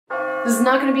This is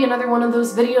not gonna be another one of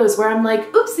those videos where I'm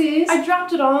like, oopsies, I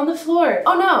dropped it all on the floor.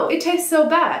 Oh no, it tastes so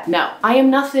bad. No, I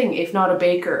am nothing if not a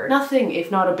baker. Nothing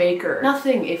if not a baker.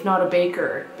 Nothing if not a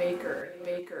baker. Baker,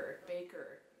 baker,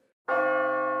 baker.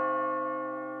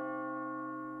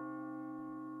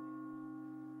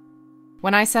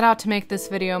 When I set out to make this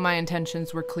video, my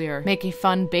intentions were clear. Make a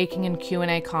fun baking and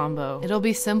Q&A combo. It'll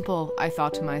be simple, I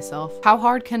thought to myself. How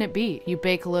hard can it be? You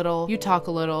bake a little, you talk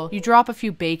a little, you drop a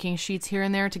few baking sheets here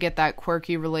and there to get that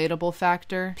quirky, relatable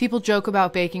factor. People joke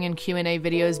about baking and Q&A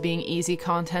videos being easy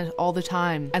content all the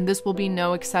time, and this will be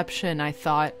no exception, I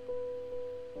thought.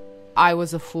 I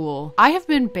was a fool. I have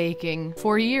been baking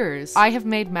for years. I have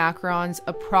made macarons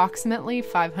approximately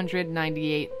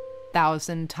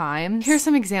 598,000 times. Here's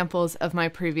some examples of my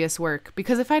previous work,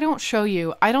 because if I don't show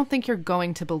you, I don't think you're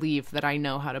going to believe that I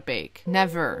know how to bake.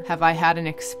 Never have I had an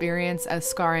experience as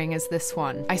scarring as this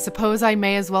one. I suppose I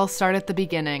may as well start at the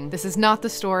beginning. This is not the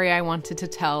story I wanted to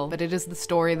tell, but it is the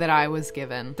story that I was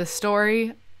given. The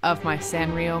story of my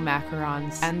sanrio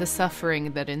macarons and the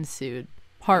suffering that ensued.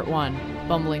 Part 1.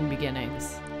 Bumbling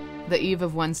Beginnings. The eve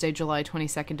of Wednesday, July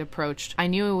 22nd approached. I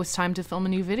knew it was time to film a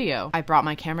new video. I brought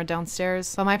my camera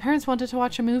downstairs, but my parents wanted to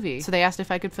watch a movie, so they asked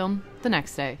if I could film the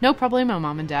next day. No problemo,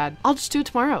 Mom and Dad. I'll just do it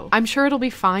tomorrow. I'm sure it'll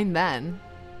be fine then.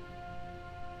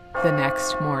 The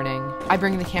next morning, I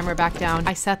bring the camera back down,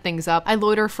 I set things up, I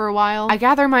loiter for a while, I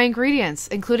gather my ingredients,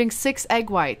 including 6 egg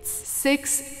whites.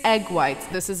 6 egg whites.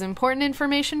 This is important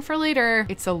information for later.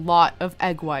 It's a lot of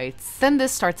egg whites. Then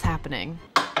this starts happening.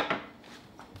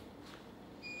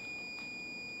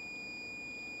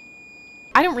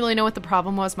 I don't really know what the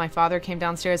problem was. My father came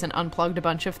downstairs and unplugged a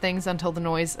bunch of things until the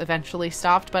noise eventually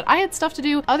stopped, but I had stuff to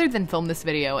do other than film this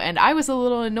video, and I was a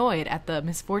little annoyed at the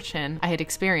misfortune I had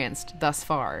experienced thus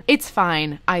far. It's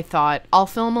fine, I thought. I'll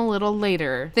film a little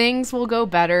later. Things will go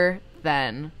better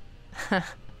then.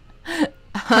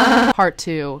 Part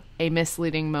 2. A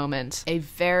misleading moment. A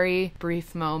very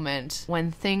brief moment when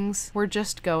things were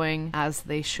just going as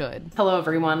they should. Hello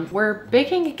everyone. We're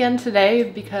baking again today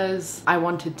because I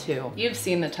wanted to. You've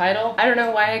seen the title. I don't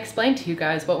know why I explain to you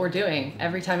guys what we're doing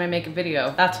every time I make a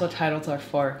video. That's what titles are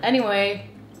for. Anyway,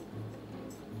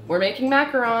 we're making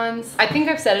macarons. I think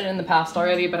I've said it in the past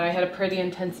already, but I had a pretty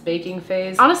intense baking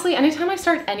phase. Honestly, anytime I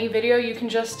start any video, you can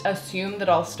just assume that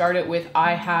I'll start it with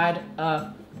I had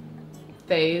a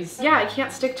phase. Yeah, I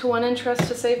can't stick to one interest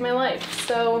to save my life.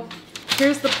 So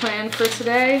here's the plan for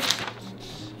today.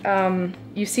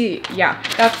 You see, yeah,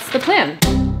 that's the plan.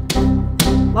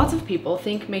 Lots of people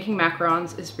think making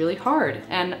macarons is really hard,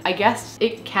 and I guess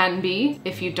it can be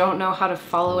if you don't know how to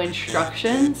follow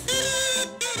instructions.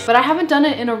 But I haven't done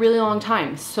it in a really long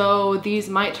time, so these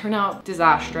might turn out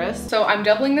disastrous. So I'm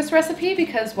doubling this recipe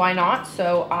because why not?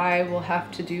 So I will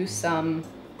have to do some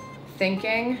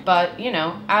thinking, but you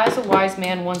know, as a wise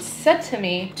man once said to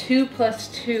me, 2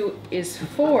 + 2 is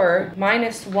 4,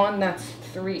 -1, that's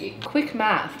 3. Quick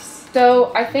maths.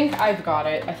 So I think I've got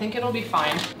it. I think it'll be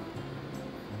fine.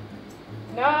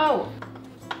 No!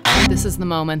 This is the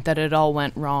moment that it all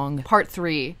went wrong. Part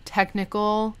 3.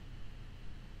 Technical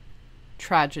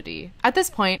tragedy. At this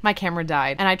point, my camera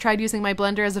died, and I tried using my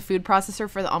blender as a food processor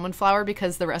for the almond flour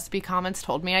because the recipe comments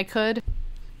told me I could.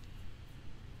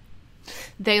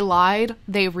 They lied.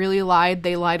 They really lied.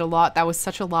 They lied a lot. That was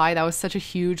such a lie. That was such a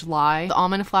huge lie. The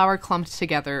almond flour clumped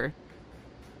together.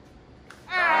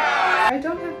 I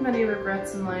don't have many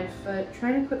regrets in life, but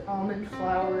trying to put almond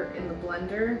flour in the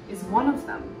blender is one of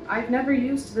them. I've never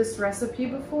used this recipe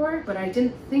before, but I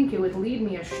didn't think it would lead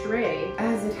me astray,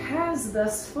 as it has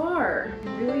thus far.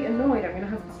 I'm really annoyed. I'm gonna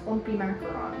have clumpy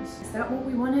macarons. Is that what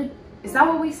we wanted? Is that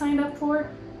what we signed up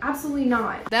for? Absolutely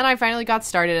not. Then I finally got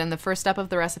started, and the first step of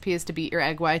the recipe is to beat your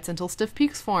egg whites until stiff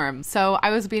peaks form. So I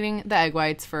was beating the egg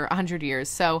whites for 100 years.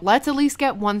 So let's at least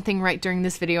get one thing right during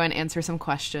this video and answer some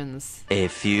questions. A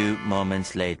few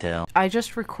moments later. I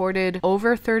just recorded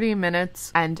over 30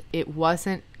 minutes and it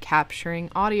wasn't capturing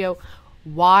audio.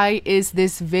 Why is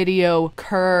this video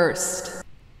cursed?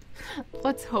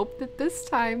 Let's hope that this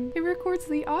time it records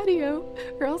the audio,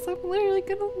 or else I'm literally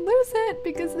gonna lose it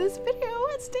because this video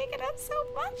has taken up so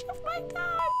much of my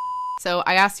time. So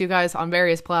I asked you guys on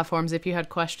various platforms if you had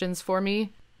questions for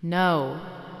me. No.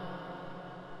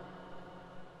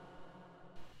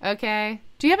 Okay.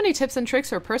 Do you have any tips and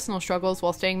tricks or personal struggles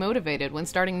while staying motivated when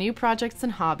starting new projects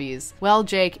and hobbies? Well,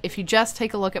 Jake, if you just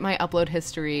take a look at my upload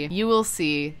history, you will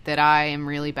see that I am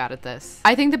really bad at this.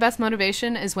 I think the best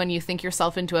motivation is when you think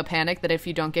yourself into a panic that if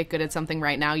you don't get good at something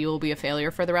right now, you will be a failure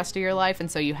for the rest of your life,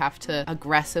 and so you have to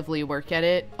aggressively work at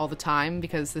it all the time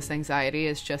because this anxiety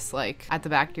is just like at the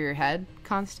back of your head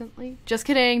constantly. Just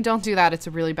kidding, don't do that, it's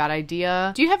a really bad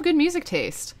idea. Do you have good music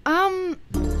taste?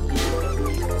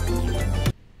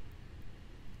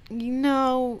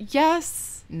 No.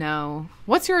 Yes. No.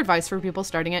 What's your advice for people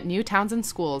starting at new towns and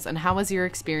schools, and how was your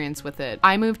experience with it?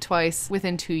 I moved twice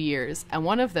within 2 years, and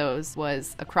one of those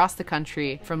was across the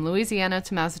country from Louisiana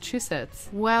to Massachusetts.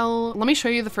 Well, let me show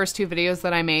you the first 2 videos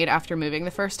that I made after moving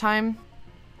the first time.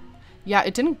 Yeah,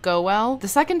 it didn't go well. The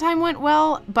second time went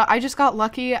well, but I just got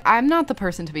lucky. I'm not the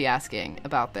person to be asking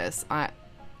about this.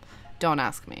 Don't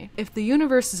ask me. If the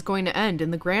universe is going to end,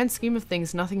 in the grand scheme of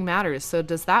things, nothing matters. So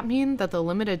does that mean that the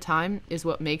limited time is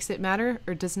what makes it matter?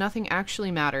 Or does nothing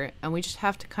actually matter and we just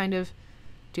have to kind of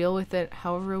deal with it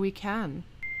however we can?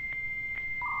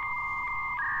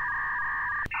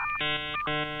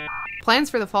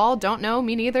 Plans for the fall? Don't know,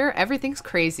 me neither. Everything's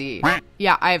crazy.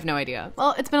 Yeah, I have no idea.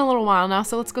 Well, it's been a little while now,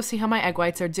 so let's go see how my egg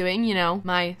whites are doing. You know,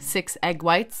 my 6 egg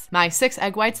whites. My 6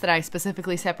 egg whites that I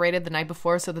specifically separated the night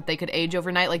before so that they could age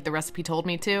overnight like the recipe told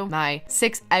me to. My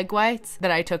 6 egg whites that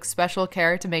I took special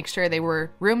care to make sure they were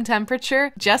room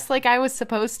temperature, just like I was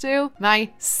supposed to.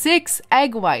 My 6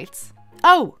 egg whites.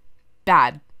 Oh,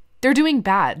 bad. They're doing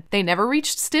bad. They never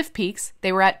reached stiff peaks.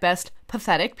 They were at best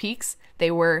pathetic peaks.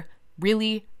 They were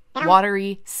really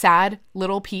watery, sad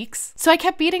little peaks. So I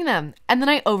kept beating them, and then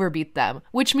I overbeat them,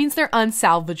 which means they're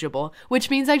unsalvageable, which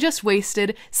means I just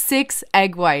wasted 6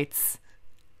 egg whites.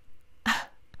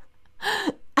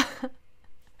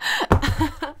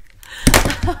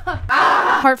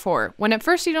 Part 4. When at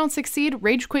first you don't succeed,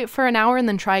 rage quit for an hour and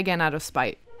then try again out of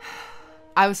spite.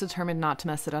 I was determined not to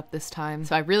mess it up this time,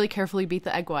 so I really carefully beat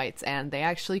the egg whites, and they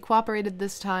actually cooperated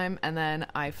this time, and then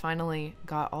I finally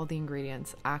got all the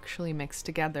ingredients actually mixed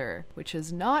together, which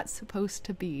is not supposed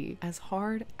to be as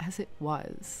hard as it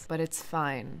was. But it's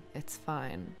fine. It's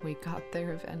fine. We got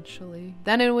there eventually.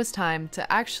 Then it was time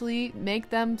to actually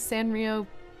make them sanrio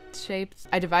shaped.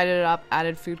 I divided it up,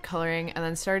 added food coloring, and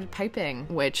then started piping,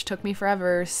 which took me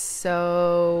forever.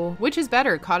 So which is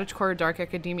better, cottagecore or dark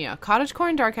academia? Cottagecore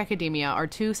and dark academia are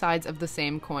 2 sides of the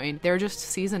same coin. They're just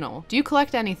seasonal. Do you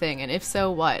collect anything, and if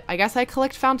so, what? I guess I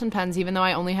collect fountain pens even though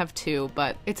I only have 2,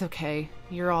 but it's okay.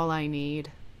 You're all I need.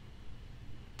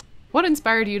 What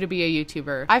inspired you to be a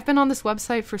YouTuber? I've been on this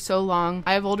website for so long.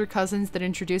 I have older cousins that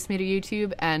introduced me to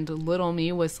YouTube, and little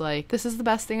me was like, this is the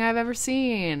best thing I've ever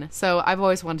seen. So I've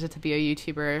always wanted to be a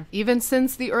YouTuber, even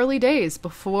since the early days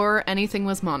before anything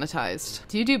was monetized.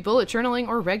 Do you do bullet journaling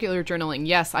or regular journaling?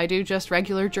 Yes, I do just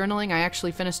regular journaling. I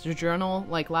actually finished a journal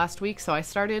like last week, so I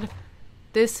started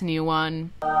this new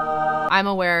one. I'm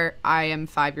aware I am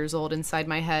 5 years old inside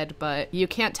my head, but you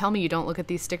can't tell me you don't look at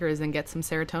these stickers and get some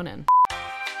serotonin.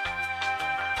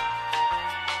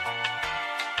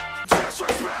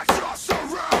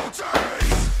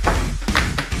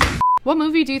 What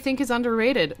movie do you think is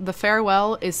underrated? The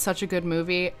Farewell is such a good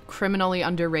movie, criminally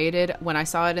underrated. When I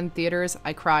saw it in theaters,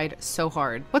 I cried so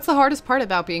hard. What's the hardest part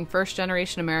about being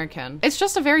first-generation American? It's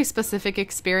just a very specific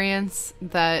experience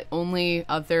that only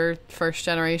other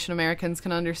first-generation Americans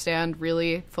can understand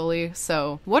really fully.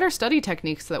 So what are study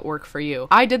techniques that work for you?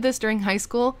 I did this during high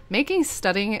school. Making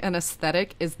studying an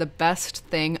aesthetic is the best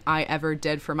thing I ever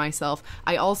did for myself.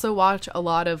 I also watch a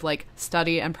lot of like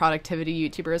study and productivity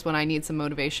YouTubers when I need some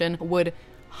motivation. Would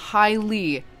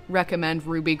highly recommend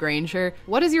Ruby Granger.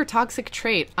 What is your toxic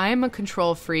trait? I am a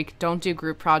control freak. Don't do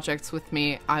group projects with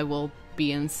me. I will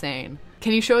be insane.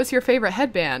 Can you show us your favorite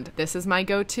headband? This is my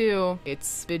go-to.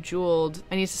 It's bejeweled.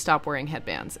 I need to stop wearing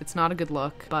headbands. It's not a good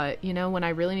look, but you know, when I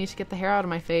really need to get the hair out of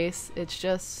my face, it's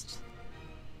just...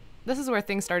 This is where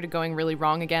things started going really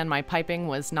wrong again. My piping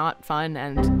was not fun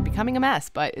and becoming a mess,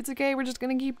 but it's okay. We're just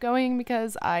gonna keep going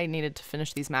because I needed to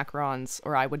finish these macarons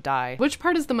or I would die. Which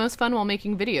part is the most fun while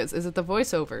making videos? Is it the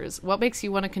voiceovers? What makes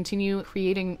you want to continue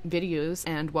creating videos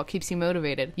and what keeps you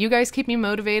motivated? You guys keep me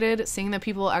motivated. Seeing that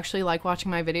people actually like watching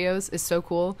my videos is so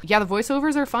cool. Yeah, the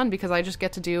voiceovers are fun because I just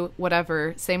get to do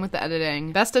whatever. Same with the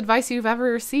editing. Best advice you've ever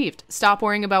received? Stop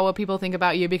worrying about what people think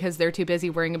about you because they're too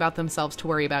busy worrying about themselves to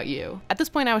worry about you. At this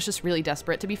point, I was just really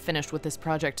desperate to be finished with this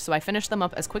project, so I finished them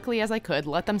up as quickly as I could,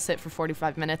 let them sit for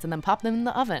 45 minutes, and then pop them in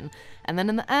the oven. And then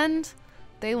in the end,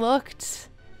 they looked...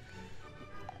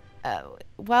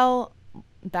 well,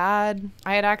 bad.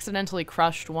 I had accidentally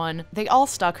crushed one. They all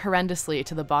stuck horrendously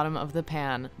to the bottom of the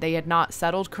pan. They had not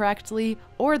settled correctly,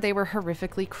 or they were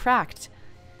horrifically cracked.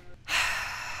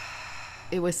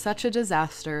 It was such a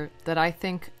disaster that I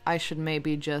think I should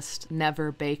maybe just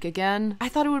never bake again. I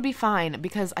thought it would be fine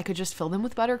because I could just fill them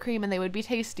with buttercream and they would be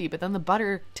tasty, but then the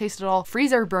butter tasted all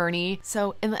freezer burny.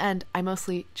 So in the end, I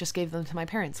mostly just gave them to my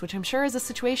parents, which I'm sure is a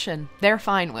situation they're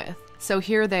fine with. So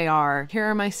here they are. Here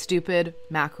are my stupid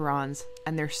macarons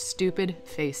and their stupid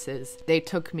faces. They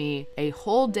took me a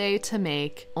whole day to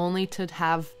make, only to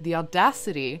have the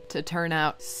audacity to turn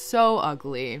out so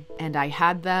ugly. And I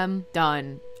had them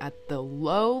done at the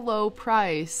low, low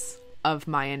price of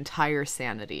my entire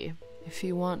sanity. If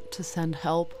you want to send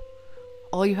help,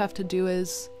 all you have to do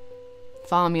is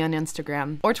follow me on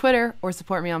Instagram or Twitter or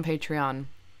support me on Patreon.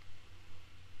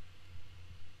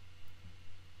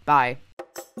 Bye.